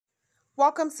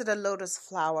Welcome to the Lotus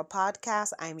Flower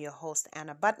Podcast. I'm your host,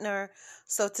 Anna Butner.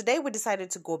 So today we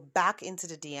decided to go back into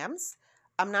the DMs.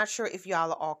 I'm not sure if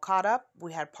y'all are all caught up.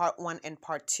 We had part one and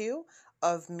part two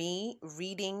of me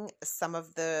reading some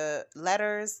of the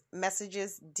letters,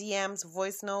 messages, DMs,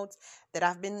 voice notes that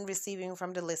I've been receiving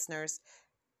from the listeners,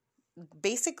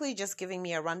 basically just giving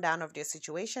me a rundown of their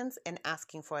situations and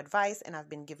asking for advice, and I've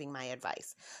been giving my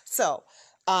advice. So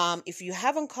if you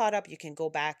haven't caught up, you can go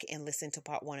back and listen to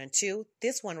part one and two.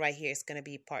 This one right here is going to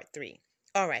be part three.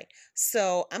 All right,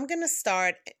 so I'm going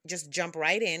to just jump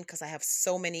right in because I have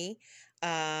so many.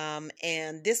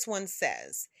 And this one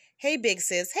says, "Hey big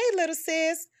sis, hey little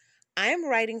sis, I'm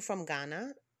writing from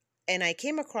Ghana, and I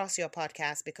came across your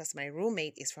podcast because my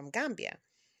roommate is from Gambia.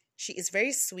 She is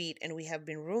very sweet, and we have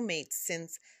been roommates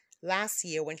since last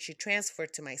year when she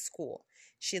transferred to my school.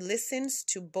 She listens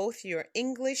to both your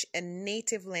English and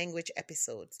native language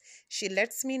episodes. She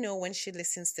lets me know when she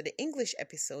listens to the English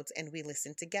episodes, and we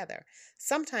listen together.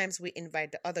 Sometimes we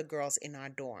invite the other girls in our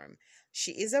dorm.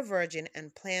 She is a virgin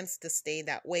and plans to stay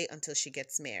that way until she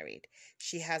gets married.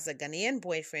 She has a Ghanaian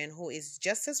boyfriend who is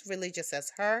just as religious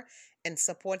as her and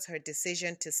supports her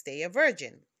decision to stay a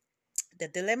virgin. The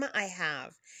dilemma I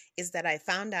have is that I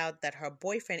found out that her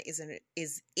boyfriend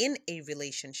is in a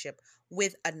relationship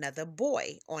with another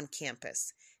boy on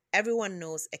campus. Everyone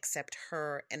knows except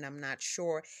her, and I'm not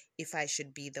sure if I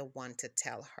should be the one to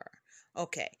tell her."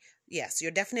 Okay, yes,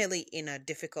 you're definitely in a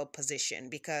difficult position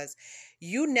because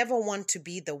you never want to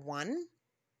be the one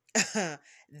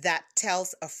that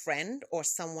tells a friend or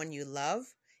someone you love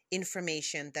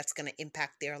information that's going to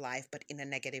impact their life, but in a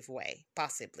negative way,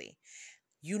 possibly.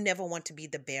 You never want to be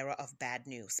the bearer of bad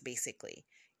news, basically.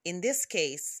 In this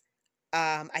case,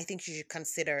 I think you should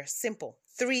consider simple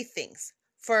three things.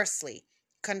 Firstly,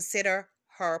 consider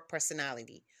her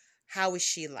personality. How is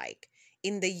she like?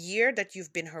 In the year that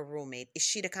you've been her roommate, is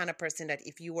she the kind of person that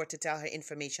if you were to tell her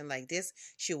information like this,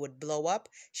 she would blow up?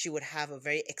 She would have a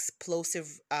very explosive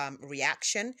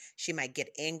reaction. She might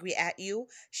get angry at you.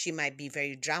 She might be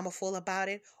very dramaful about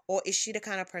it. Or is she the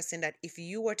kind of person that if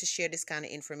you were to share this kind of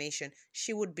information,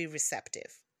 she would be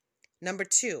receptive? Number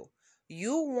two,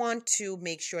 you want to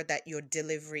make sure that your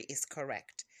delivery is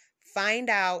correct. Find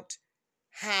out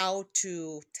how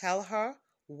to tell her,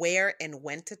 where and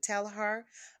when to tell her,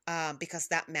 because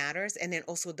that matters. And then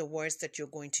also the words that you're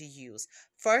going to use.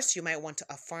 First, you might want to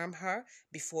affirm her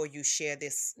before you share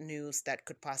this news that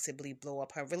could possibly blow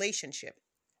up her relationship.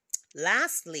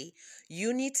 Lastly,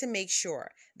 you need to make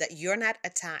sure that you're not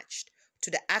attached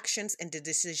to the actions and the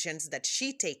decisions that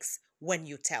she takes when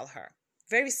you tell her.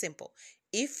 Very simple.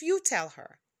 If you tell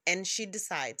her and she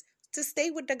decides to stay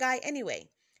with the guy anyway,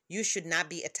 you should not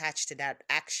be attached to that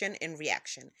action and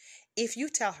reaction. If you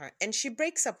tell her and she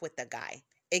breaks up with the guy,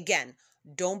 again,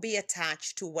 don't be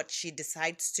attached to what she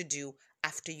decides to do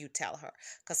after you tell her.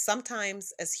 Because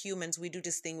sometimes as humans, we do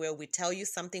this thing where we tell you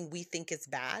something we think is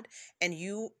bad and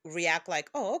you react like,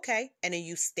 "Oh, okay." And then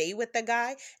you stay with the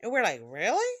guy and we're like,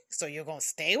 "Really? So you're going to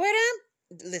stay with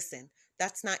him?" Listen,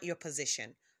 that's not your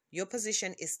position. Your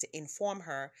position is to inform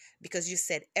her because you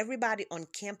said everybody on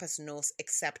campus knows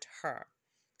except her.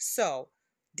 So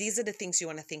these are the things you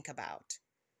want to think about.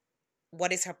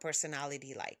 What is her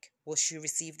personality like? Will she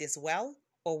receive this well,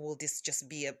 or will this just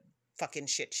be a fucking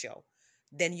shit show?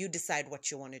 Then you decide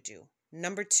what you want to do.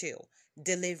 Number two,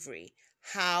 delivery.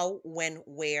 How, when,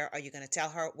 where are you going to tell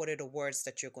her? What are the words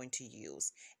that you're going to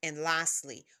use? And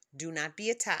lastly, do not be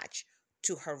attached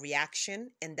to her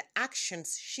reaction and the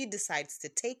actions she decides to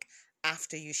take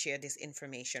after you share this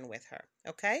information with her.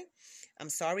 Okay? I'm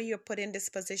sorry you're put in this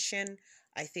position.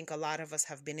 I think a lot of us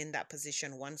have been in that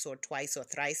position once or twice or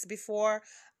thrice before,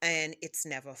 and it's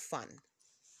never fun.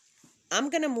 I'm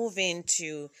going to move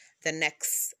into the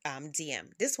next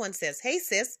DM. This one says, "Hey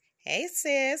sis, hey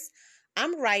sis,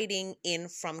 I'm writing in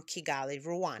from Kigali,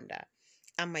 Rwanda.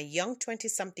 I'm a young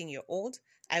 20-something-year-old.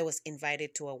 I was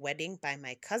invited to a wedding by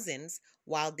my cousins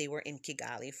while they were in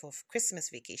Kigali for Christmas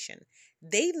vacation.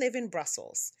 They live in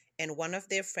Brussels, and one of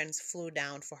their friends flew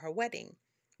down for her wedding.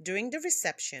 During the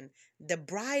reception, the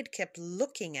bride kept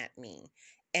looking at me,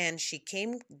 and she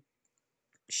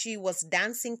was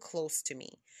dancing close to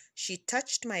me. She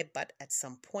touched my butt at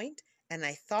some point, and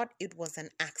I thought it was an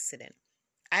accident.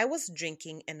 I was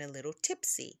drinking and a little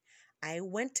tipsy. I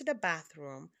went to the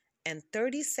bathroom, and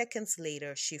 30 seconds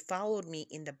later, she followed me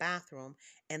in the bathroom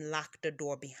and locked the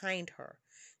door behind her.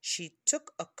 She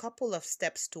took a couple of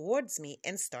steps towards me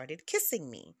and started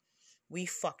kissing me. We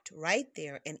fucked right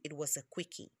there, and it was a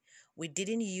quickie. We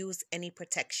didn't use any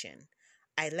protection.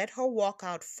 I let her walk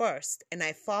out first, and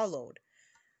I followed.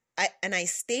 I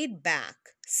stayed back,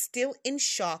 still in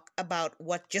shock about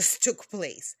what just took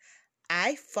place.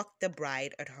 I fucked the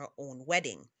bride at her own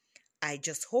wedding. I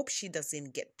just hope she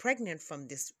doesn't get pregnant from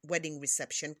this wedding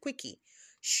reception quickie.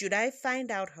 Should I find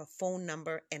out her phone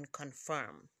number and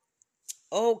confirm?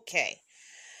 Okay.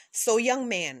 So, young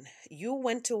man, you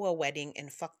went to a wedding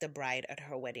and fucked the bride at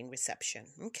her wedding reception.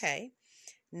 Okay.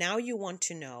 Now you want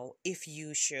to know if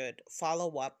you should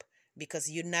follow up because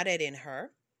you nutted in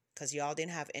her because y'all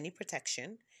didn't have any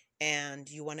protection and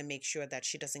you want to make sure that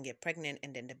she doesn't get pregnant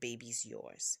and then the baby's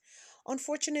yours.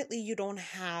 Unfortunately, you don't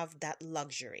have that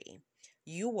luxury.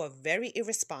 You were very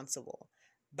irresponsible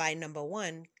by number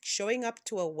one, showing up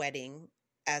to a wedding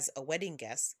as a wedding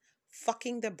guest,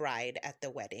 fucking the bride at the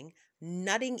wedding,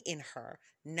 nutting in her,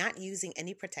 not using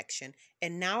any protection,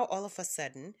 and now all of a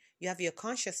sudden you have your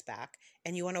conscience back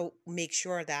and you want to make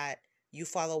sure that you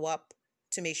follow up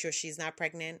to make sure she's not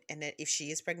pregnant and that if she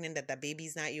is pregnant that the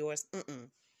baby's not yours.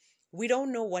 We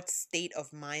don't know what state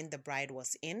of mind the bride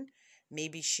was in.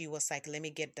 Maybe she was like, let me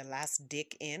get the last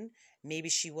dick in. Maybe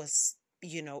she was,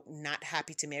 not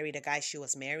happy to marry the guy she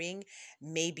was marrying.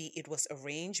 Maybe it was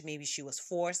arranged. Maybe she was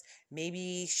forced.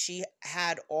 Maybe she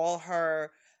had all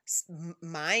her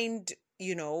mind,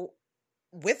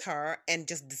 with her and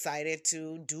just decided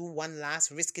to do one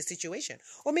last risky situation.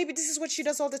 Or maybe this is what she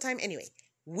does all the time anyway.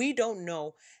 We don't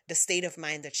know the state of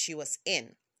mind that she was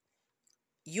in.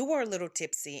 You were a little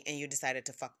tipsy and you decided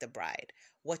to fuck the bride.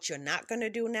 What you're not going to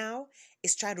do now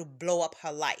is try to blow up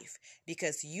her life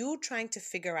because you trying to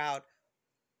figure out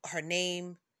her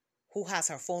name, who has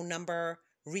her phone number,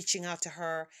 reaching out to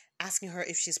her, asking her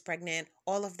if she's pregnant,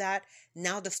 all of that.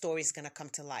 Now the story is going to come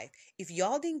to life. If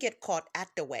y'all didn't get caught at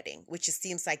the wedding, which it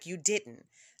seems like you didn't,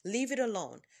 leave it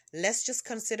alone. Let's just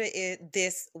consider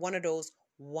this one of those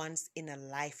once in a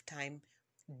lifetime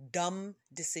dumb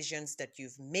decisions that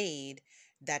you've made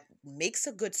that makes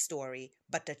a good story,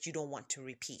 but that you don't want to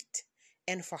repeat.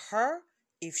 And for her,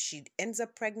 if she ends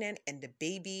up pregnant and the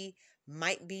baby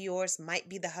might be yours, might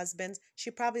be the husband's,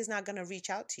 she probably is not going to reach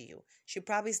out to you. She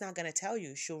probably is not going to tell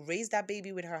you. She'll raise that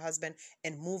baby with her husband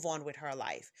and move on with her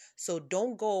life. So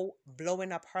don't go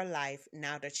blowing up her life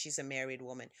now that she's a married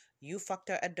woman. You fucked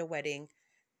her at the wedding.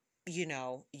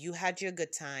 You had your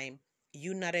good time.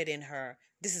 You nutted in her.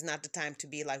 This is not the time to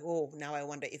be like, oh, now I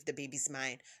wonder if the baby's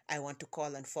mine. I want to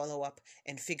call and follow up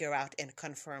and figure out and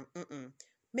confirm.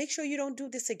 Make sure you don't do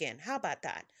this again. How about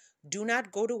that? Do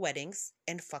not go to weddings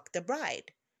and fuck the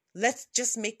bride. Let's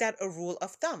just make that a rule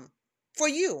of thumb for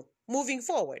you moving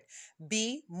forward.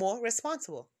 Be more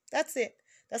responsible. That's it.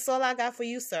 That's all I got for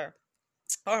you, sir.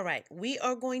 All right, we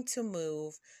are going to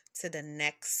move to the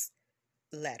next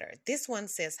letter. This one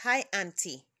says, hi,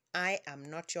 auntie. I am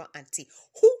not your auntie.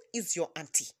 Who is your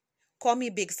auntie? Call me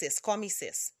big sis. Call me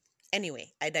sis.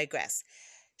 Anyway, I digress.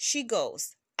 She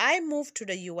goes, I moved to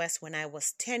the US when I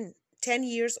was 10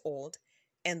 years old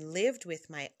and lived with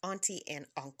my auntie and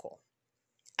uncle.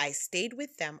 I stayed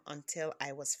with them until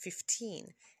I was 15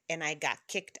 and I got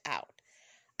kicked out.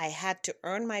 I had to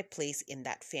earn my place in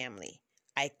that family.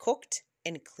 I cooked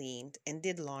and cleaned and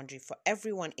did laundry for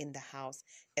everyone in the house,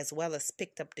 as well as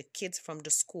picked up the kids from the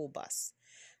school bus.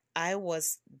 I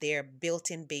was their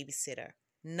built-in babysitter.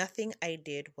 Nothing I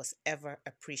did was ever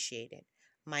appreciated.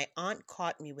 My aunt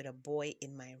caught me with a boy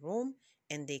in my room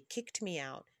and they kicked me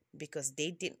out because they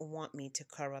didn't want me to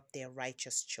corrupt their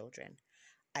righteous children.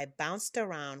 I bounced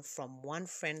around from one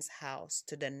friend's house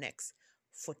to the next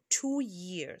for 2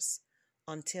 years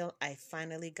until I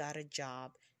finally got a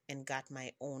job and got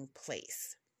my own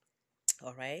place.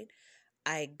 All right.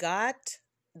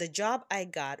 The job I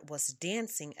got was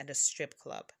dancing at a strip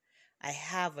club. I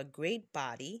have a great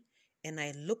body and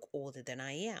I look older than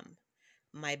I am.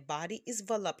 My body is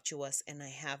voluptuous and I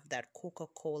have that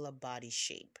Coca-Cola body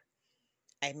shape.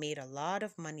 I made a lot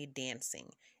of money dancing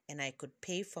and I could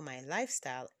pay for my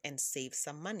lifestyle and save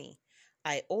some money.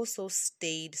 I also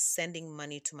stayed sending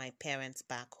money to my parents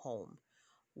back home.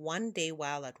 One day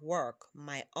while at work,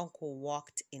 my uncle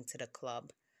walked into the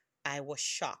club. I was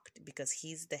shocked because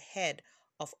he's the head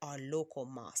of our local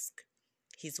mosque.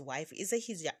 His wife is a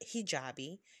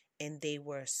hijabi and they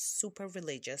were super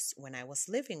religious when I was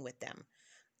living with them.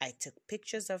 I took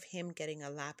pictures of him getting a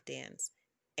lap dance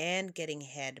and getting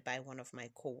head by one of my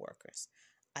coworkers.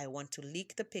 I want to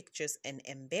leak the pictures and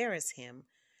embarrass him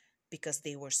because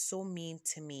they were so mean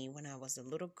to me when I was a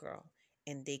little girl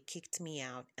and they kicked me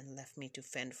out and left me to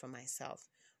fend for myself.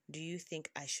 Do you think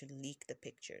I should leak the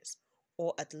pictures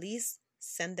or at least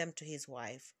send them to his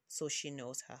wife so she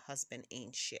knows her husband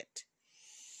ain't shit?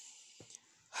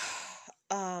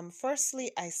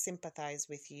 Firstly, I sympathize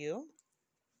with you.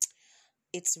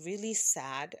 it's really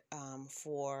sad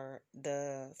for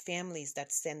the families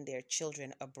that send their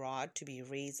children abroad to be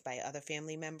raised by other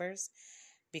family members,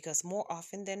 because more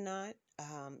often than not,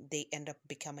 they end up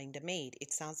becoming the maid.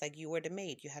 It sounds like you were the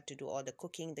maid. You had to do all the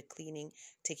cooking, the cleaning,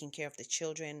 taking care of the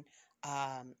children,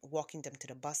 walking them to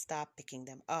the bus stop, picking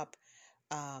them up.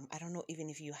 I don't know even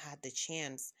if you had the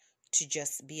chance to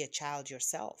just be a child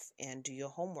yourself and do your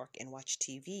homework and watch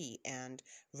TV and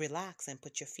relax and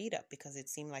put your feet up, because it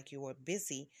seemed like you were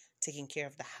busy taking care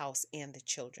of the house and the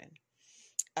children.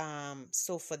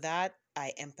 So for that,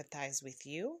 I empathize with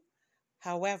you.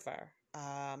 However,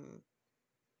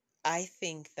 I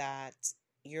think that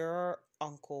your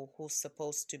uncle, who's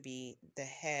supposed to be the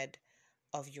head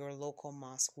of your local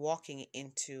mosque, walking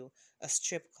into a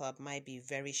strip club might be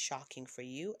very shocking for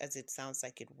you, as it sounds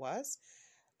like it was.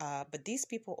 But these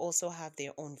people also have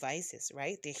their own vices,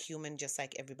 right? They're human just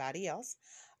like everybody else.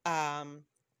 Um,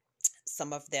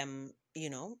 some of them,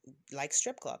 like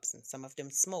strip clubs, and some of them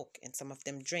smoke, and some of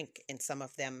them drink, and some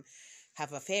of them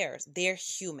have affairs. They're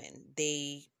human.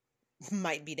 They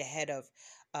might be the head of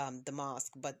the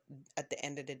mosque, but at the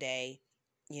end of the day,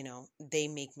 they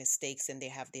make mistakes and they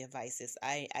have their vices.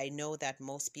 I know that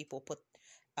most people put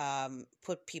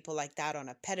people like that on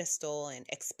a pedestal and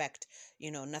expect,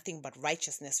 nothing but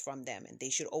righteousness from them, and they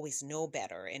should always know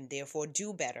better and therefore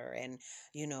do better. And,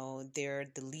 they're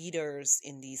the leaders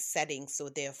in these settings, so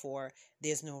therefore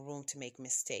there's no room to make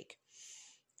mistake.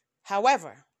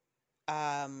 However,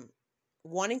 um,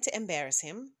 wanting to embarrass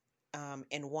him,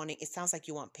 and wanting, it sounds like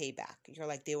you want payback. You're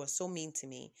like, they were so mean to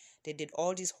me. They did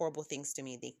all these horrible things to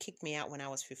me. They kicked me out when I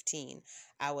was 15.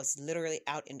 I was literally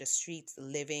out in the streets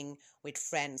living with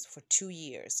friends for 2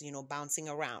 years, bouncing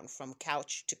around from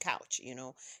couch to couch,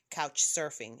 couch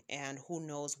surfing, and who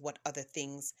knows what other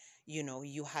things,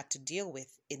 you had to deal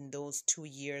with in those 2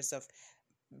 years of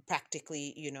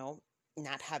practically,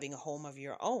 not having a home of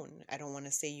your own. I don't want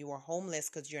to say you are homeless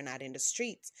because you're not in the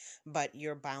streets, but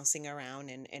you're bouncing around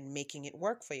and making it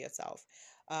work for yourself.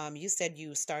 You said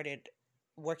you started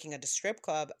working at the strip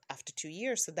club after 2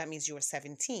 years, so that means you were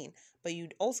 17. But you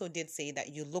also did say that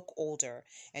you look older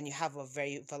and you have a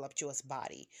very voluptuous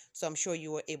body. So I'm sure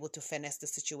you were able to finesse the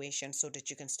situation so that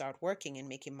you can start working and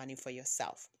making money for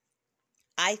yourself.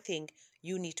 I think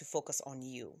you need to focus on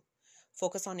you.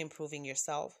 Focus on improving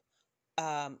yourself.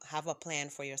 Have a plan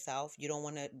for yourself. You don't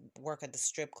want to work at the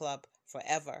strip club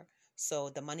forever. So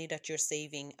the money that you're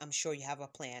saving, I'm sure you have a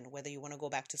plan, whether you want to go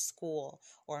back to school,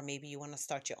 or maybe you want to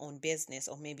start your own business,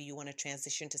 or maybe you want to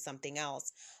transition to something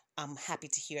else. I'm happy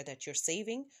to hear that you're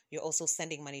saving. You're also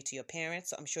sending money to your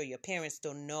parents. So I'm sure your parents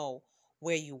don't know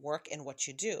where you work and what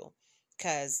you do.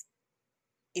 Because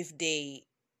if they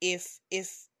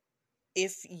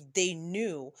if they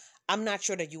knew, I'm not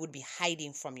sure that you would be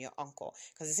hiding from your uncle,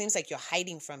 because it seems like you're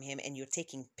hiding from him and you're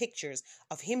taking pictures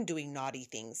of him doing naughty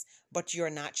things, but you're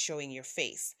not showing your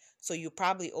face. So you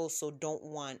probably also don't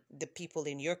want the people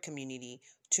in your community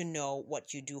to know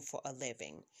what you do for a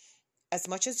living. As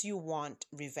much as you want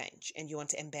revenge and you want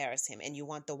to embarrass him and you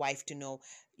want the wife to know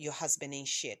your husband ain't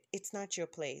shit, it's not your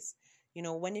place.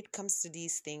 When it comes to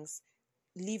these things,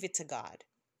 leave it to God.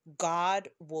 God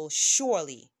will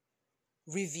surely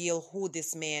reveal who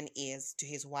this man is to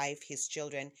his wife, his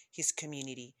children, his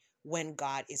community, when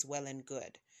God is well and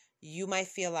good. You might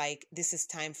feel like this is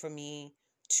time for me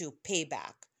to pay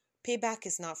back. Payback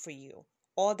is not for you.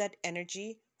 All that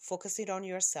energy, focus it on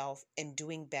yourself and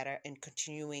doing better and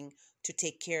continuing to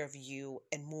take care of you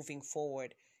and moving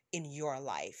forward in your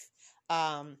life.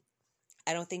 Um,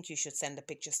 I don't think you should send the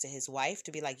pictures to his wife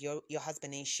to be like, your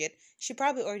husband ain't shit. She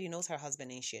probably already knows her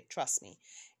husband ain't shit. Trust me.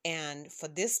 And for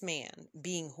this man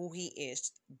being who he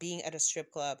is, being at a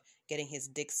strip club, getting his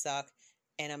dick sucked,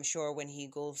 and I'm sure when he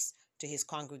goes to his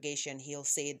congregation, he'll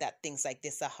say that things like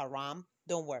this are haram.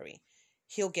 Don't worry.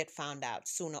 He'll get found out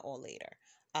sooner or later.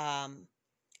 Um,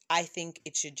 I think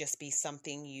it should just be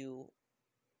something you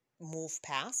move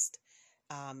past.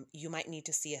 You might need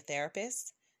to see a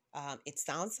therapist. It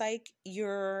sounds like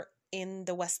you're in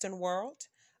the Western world,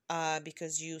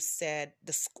 because you said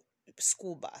the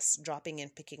school bus, dropping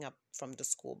and picking up from the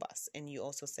school bus. And you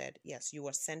also said, yes, you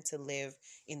were sent to live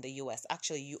in the US.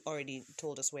 Actually, you already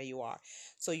told us where you are.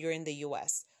 So you're in the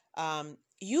US.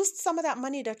 Use some of that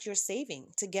money that you're saving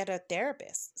to get a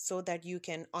therapist so that you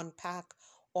can unpack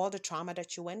all the trauma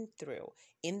that you went through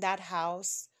in that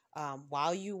house,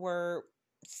 while you were,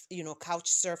 couch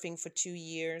surfing for 2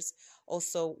 years,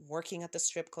 also working at the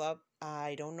strip club.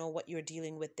 I don't know what you're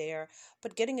dealing with there,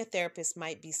 but getting a therapist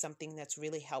might be something that's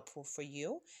really helpful for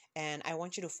you. And I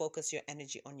want you to focus your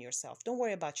energy on yourself. Don't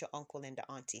worry about your uncle and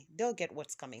the auntie. They'll get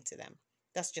what's coming to them.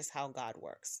 That's just how God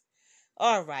works.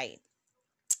 All right.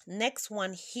 Next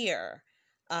one here,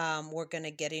 we're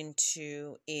gonna get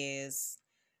into is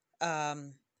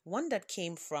um, one that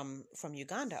came from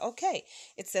Uganda. Okay,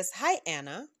 it says, "Hi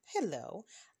Anna, hello.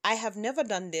 I have never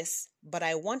done this, but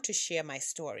I want to share my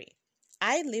story.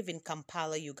 I live in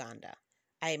Kampala, Uganda.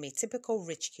 I am a typical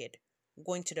rich kid,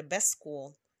 going to the best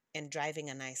school and driving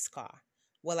a nice car.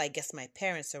 Well, I guess my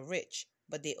parents are rich,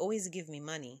 but they always give me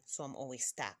money, so I'm always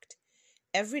stacked.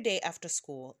 Every day after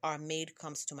school, our maid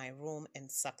comes to my room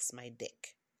and sucks my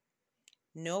dick.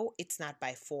 No, it's not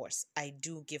by force. I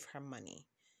do give her money.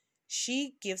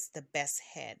 She gives the best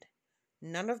head.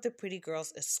 None of the pretty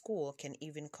girls at school can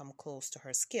even come close to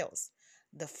her skills.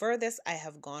 The furthest I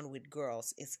have gone with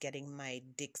girls is getting my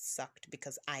dick sucked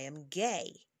because I am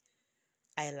gay.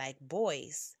 I like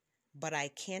boys, but I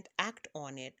can't act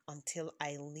on it until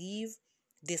I leave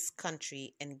this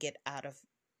country and get out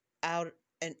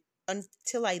and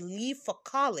until I leave for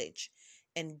college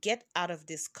and get out of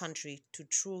this country to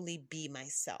truly be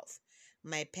myself.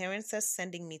 My parents are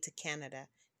sending me to Canada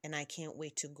and I can't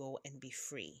wait to go and be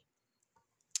free."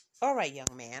 All right,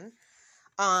 young man.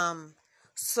 Um,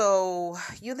 so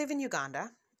you live in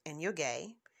Uganda and you're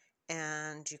gay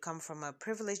and you come from a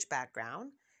privileged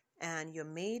background and your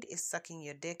maid is sucking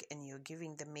your dick and you're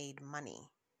giving the maid money.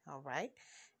 All right.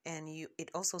 And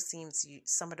it also seems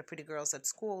some of the pretty girls at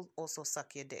school also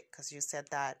suck your dick because you said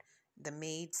that the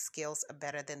maid skills are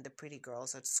better than the pretty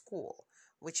girls at school,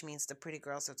 which means the pretty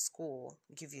girls at school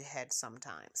give you head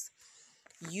sometimes.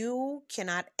 You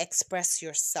cannot express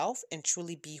yourself and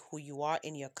truly be who you are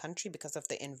in your country because of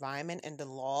the environment and the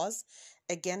laws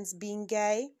against being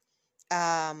gay.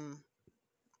 Um,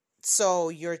 so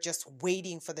you're just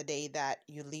waiting for the day that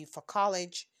you leave for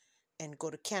college and go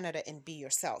to Canada and be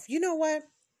yourself. You know what?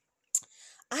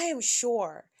 I am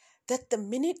sure that the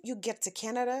minute you get to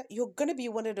Canada, you're going to be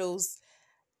one of those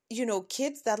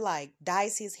kids that like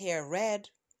dyes his hair red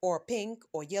or pink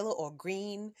or yellow or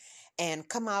green and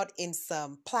come out in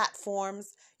some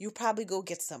platforms. You probably go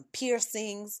get some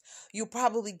piercings. You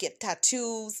probably get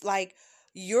tattoos. Like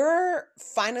you're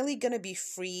finally going to be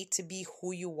free to be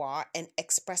who you are and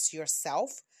express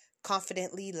yourself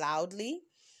confidently, loudly.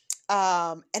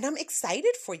 And I'm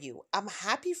excited for you. I'm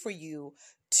happy for you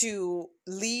to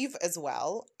leave as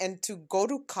well and to go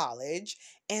to college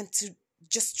and to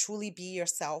just truly be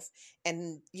yourself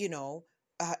and,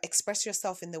 express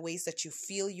yourself in the ways that you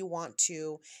feel you want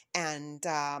to and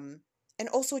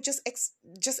also just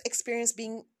experience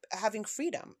having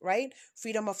freedom, right?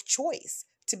 Freedom of choice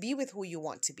to be with who you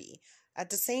want to be.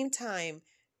 At the same time,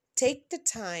 take the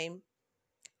time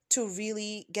to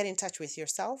really get in touch with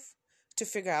yourself, to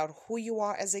figure out who you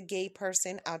are as a gay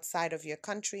person outside of your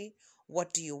country.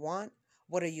 What do you want?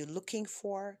 What are you looking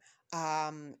for?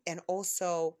 And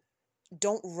also,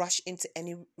 don't rush into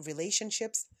any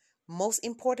relationships. Most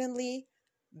importantly,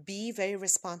 be very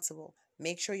responsible.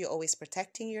 Make sure you're always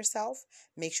protecting yourself.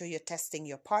 Make sure you're testing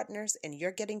your partners and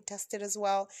you're getting tested as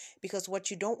well. Because what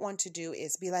you don't want to do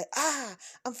is be like,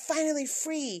 I'm finally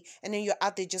free. And then you're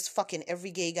out there just fucking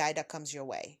every gay guy that comes your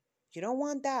way. You don't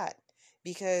want that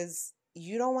because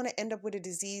you don't want to end up with a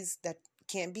disease that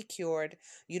can't be cured.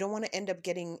 You don't want to end up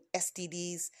getting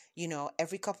STDs,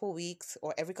 every couple weeks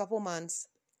or every couple months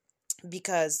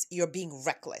because you're being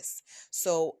reckless.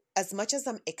 So, as much as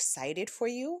I'm excited for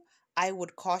you, I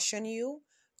would caution you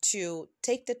to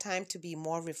take the time to be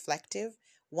more reflective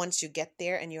once you get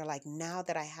there and you're like, now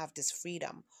that I have this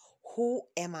freedom, who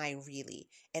am I really?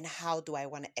 And how do I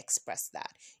want to express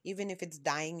that? Even if it's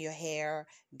dyeing your hair,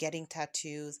 getting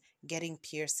tattoos, getting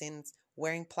piercings,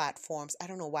 wearing platforms. I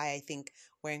don't know why I think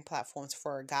wearing platforms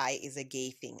for a guy is a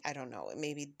gay thing. I don't know.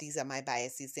 Maybe these are my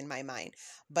biases in my mind.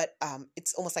 But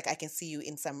it's almost like I can see you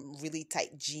in some really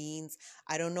tight jeans.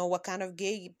 I don't know what kind of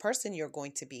gay person you're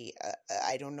going to be.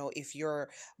 I don't know if you're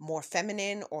more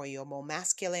feminine or you're more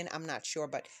masculine. I'm not sure.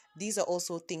 But these are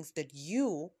also things that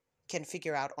you can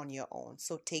figure out on your own.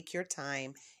 So take your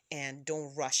time and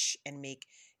don't rush and make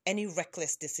any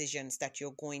reckless decisions that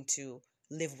you're going to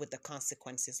live with the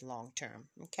consequences long term.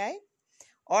 Okay?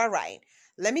 All right.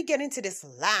 Let me get into this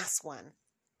last one.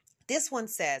 This one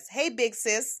says, "Hey, big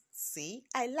sis." See,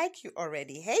 I like you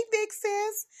already. Hey, big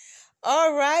sis.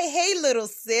 All right. Hey, little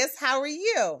sis. How are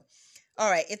you? All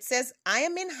right. It says, "I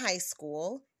am in high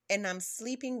school and I'm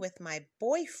sleeping with my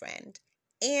boyfriend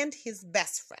and his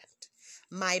best friend.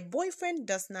 My boyfriend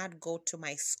does not go to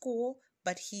my school,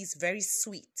 but he's very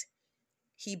sweet.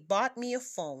 He bought me a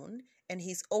phone and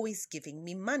he's always giving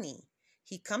me money.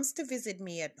 He comes to visit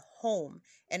me at home,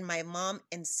 and my mom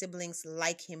and siblings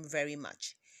like him very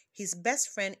much. His best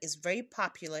friend is very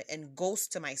popular and goes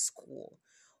to my school.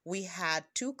 We had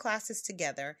 2 classes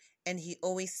together, and he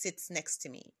always sits next to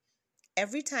me.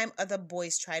 Every time other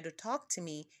boys try to talk to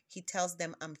me, he tells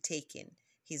them I'm taken.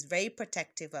 He's very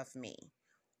protective of me.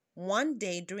 One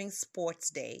day during sports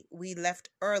day, we left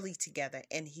early together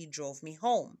and he drove me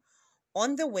home.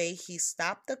 On the way, he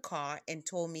stopped the car and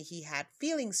told me he had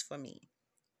feelings for me.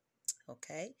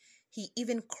 Okay? He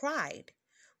even cried.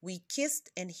 We kissed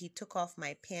and he took off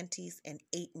my panties and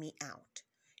ate me out.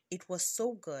 It was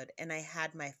so good and I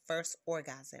had my first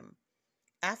orgasm.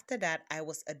 After that, I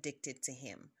was addicted to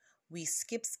him. We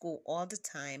skip school all the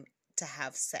time to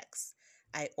have sex.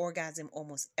 I orgasm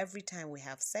almost every time we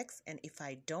have sex, and if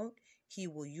I don't, he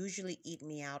will usually eat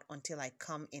me out until I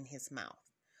come in his mouth.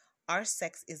 Our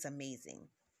sex is amazing.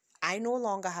 I no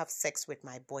longer have sex with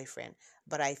my boyfriend,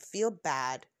 but I feel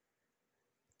bad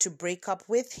to break up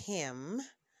with him.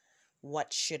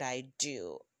 What should I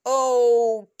do?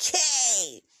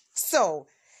 Okay. So,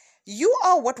 you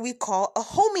are what we call a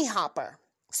homie hopper.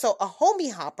 So, a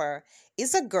homie hopper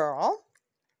is a girl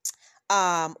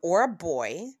or a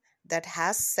boy that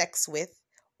has sex with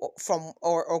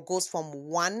or goes from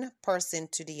one person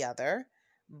to the other,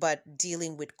 but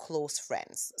dealing with close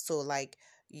friends. So, like,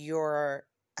 you're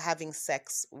having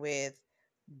sex with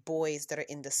boys that are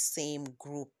in the same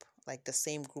group, like the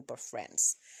same group of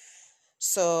friends.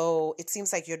 So it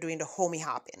seems like you're doing the homie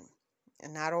hopping.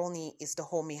 And not only is the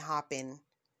homie hopping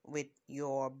with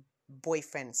your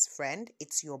boyfriend's friend,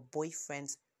 it's your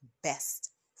boyfriend's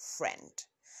best friend.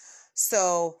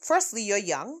 So, firstly, you're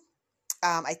young.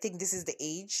 I think this is the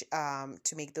age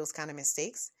to make those kind of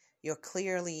mistakes. You're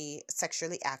clearly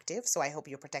sexually active, so I hope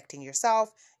you're protecting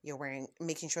yourself. You're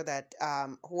making sure that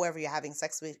whoever you're having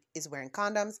sex with is wearing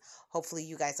condoms. Hopefully,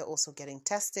 you guys are also getting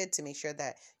tested to make sure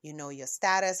that you know your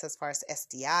status as far as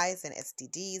STIs and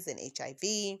STDs and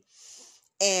HIV.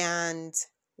 And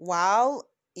while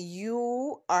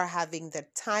you are having the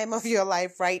time of your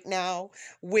life right now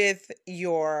with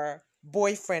your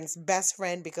boyfriend's best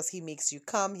friend because he makes you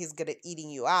come, he's good at eating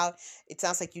you out. It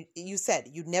sounds like you said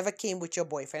you never came with your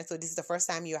boyfriend, so this is the first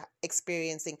time you're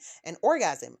experiencing an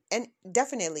orgasm. And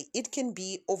definitely it can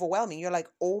be overwhelming. You're like,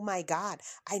 oh my God,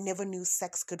 I never knew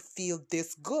sex could feel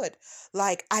this good.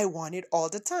 Like, I want it all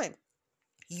the time.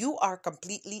 You are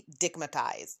completely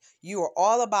dickmatized. You are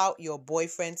all about your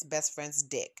boyfriend's best friend's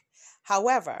dick.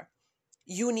 However,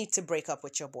 you need to break up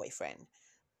with your boyfriend.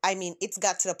 I mean, it's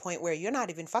got to the point where you're not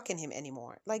even fucking him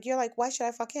anymore. Like, you're like, why should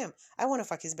I fuck him? I want to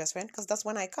fuck his best friend because that's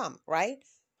when I come, right?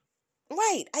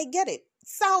 Right, I get it.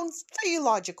 Sounds very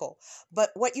logical.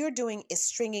 But what you're doing is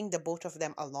stringing the both of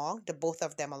them along.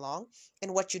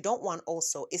 And what you don't want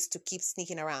also is to keep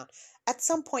sneaking around. At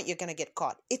some point, you're going to get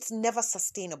caught. It's never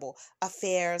sustainable.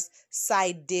 Affairs,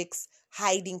 side dicks,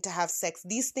 hiding to have sex,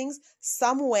 these things,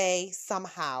 some way,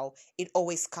 somehow, it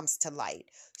always comes to light.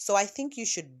 So I think you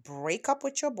should break up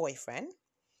with your boyfriend.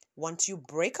 Once you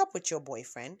break up with your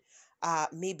boyfriend,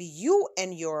 maybe you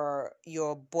and your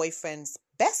boyfriend's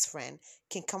best friend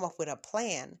can come up with a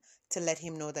plan to let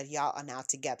him know that y'all are now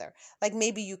together. Like,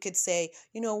 maybe you could say,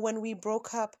 when we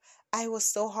broke up, I was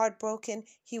so heartbroken.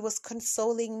 He was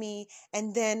consoling me,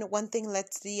 and then one thing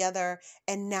led to the other,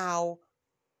 and now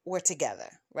we're together,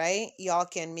 right? Y'all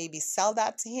can maybe sell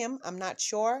that to him. I'm not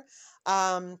sure.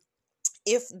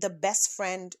 If the best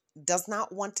friend does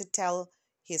not want to tell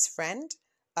his friend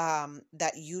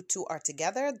that you two are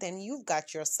together, then you've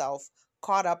got yourself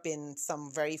caught up in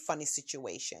some very funny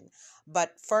situation.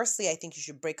 But firstly, I think you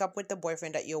should break up with the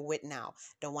boyfriend that you're with now,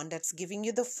 the one that's giving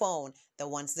you the phone, the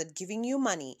ones that giving you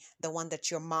money, the one that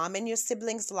your mom and your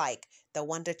siblings like, the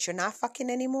one that you're not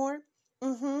fucking anymore.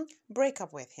 Break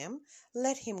up with him.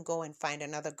 Let him go and find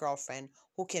another girlfriend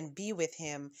who can be with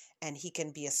him, and he can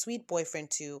be a sweet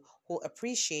boyfriend too, who'll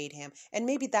appreciate him. And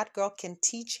maybe that girl can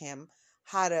teach him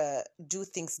how to do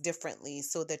things differently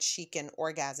so that she can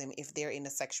orgasm if they're in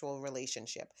a sexual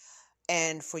relationship.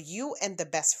 And for you and the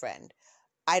best friend,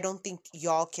 I don't think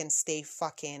y'all can stay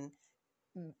fucking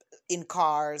in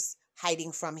cars,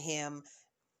 hiding from him.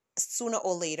 Sooner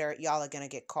or later, y'all are going to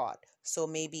get caught. So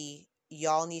maybe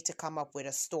y'all need to come up with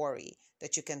a story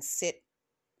that you can sit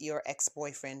your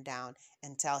ex-boyfriend down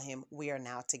and tell him we are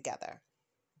now together.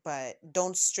 But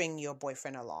don't string your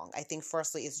boyfriend along. I think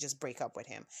firstly it's just break up with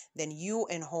him. Then you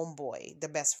and homeboy, the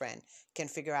best friend, can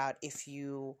figure out if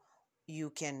you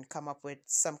can come up with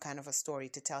some kind of a story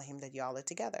to tell him that y'all are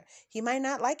together. He might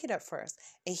not like it at first,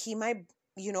 and he might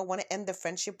want to end the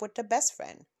friendship with the best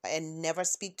friend and never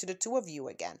speak to the two of you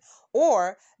again.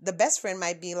 Or the best friend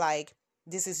might be like,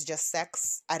 this is just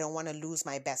sex. I don't want to lose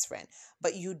my best friend.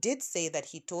 But you did say that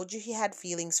he told you he had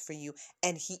feelings for you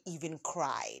and he even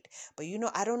cried. But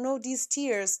I don't know, these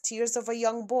tears of a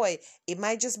young boy. It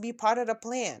might just be part of the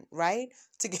plan, right?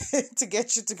 To get to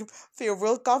get you to feel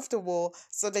real comfortable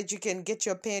so that you can get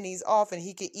your panties off and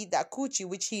he can eat that coochie,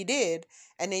 which he did,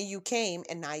 and then you came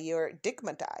and now you're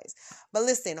digmatized. But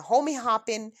listen, homie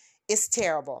hopping is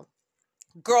terrible.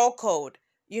 Girl code.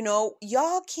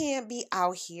 Y'all can't be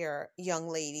out here, young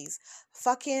ladies,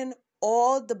 fucking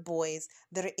all the boys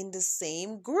that are in the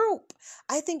same group.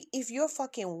 I think if you're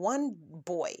fucking one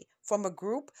boy from a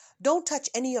group, don't touch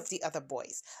any of the other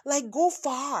boys. Like, go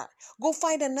far. Go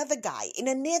find another guy in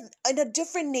a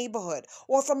different neighborhood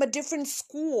or from a different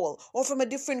school or from a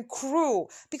different crew,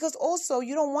 because also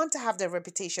you don't want to have the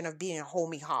reputation of being a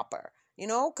homie hopper.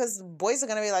 Because boys are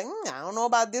gonna be like, I don't know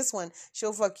about this one.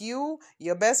 She'll fuck you,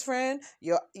 your best friend,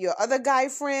 your other guy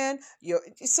friend.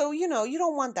 So you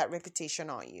don't want that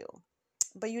reputation on you.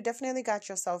 But you definitely got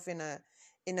yourself in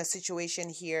a situation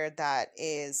here that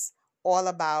is all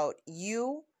about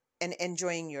you and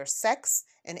enjoying your sex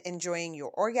and enjoying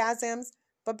your orgasms.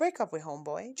 But break up with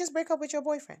homeboy. Just break up with your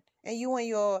boyfriend, and you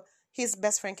and his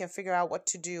best friend can figure out what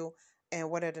to do and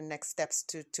what are the next steps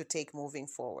to take moving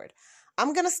forward.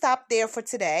 I'm going to stop there for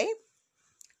today.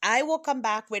 I will come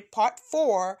back with part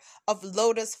 4 of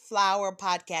Lotus Flower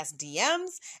Podcast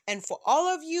DMs. And for all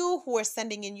of you who are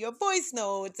sending in your voice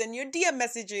notes and your DM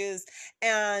messages,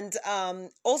 and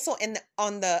also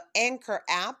on the Anchor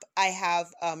app, I have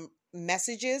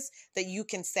messages that you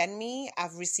can send me.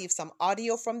 I've received some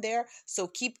audio from there, so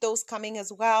keep those coming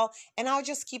as well. And I'll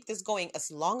just keep this going. As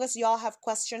long as y'all have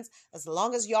questions, as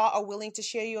long as y'all are willing to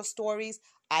share your stories,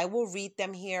 I will read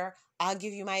them here. I'll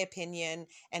give you my opinion.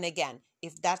 And again,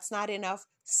 if that's not enough,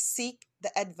 seek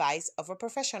the advice of a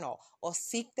professional or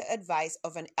seek the advice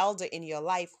of an elder in your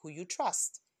life who you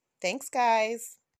trust. Thanks, guys.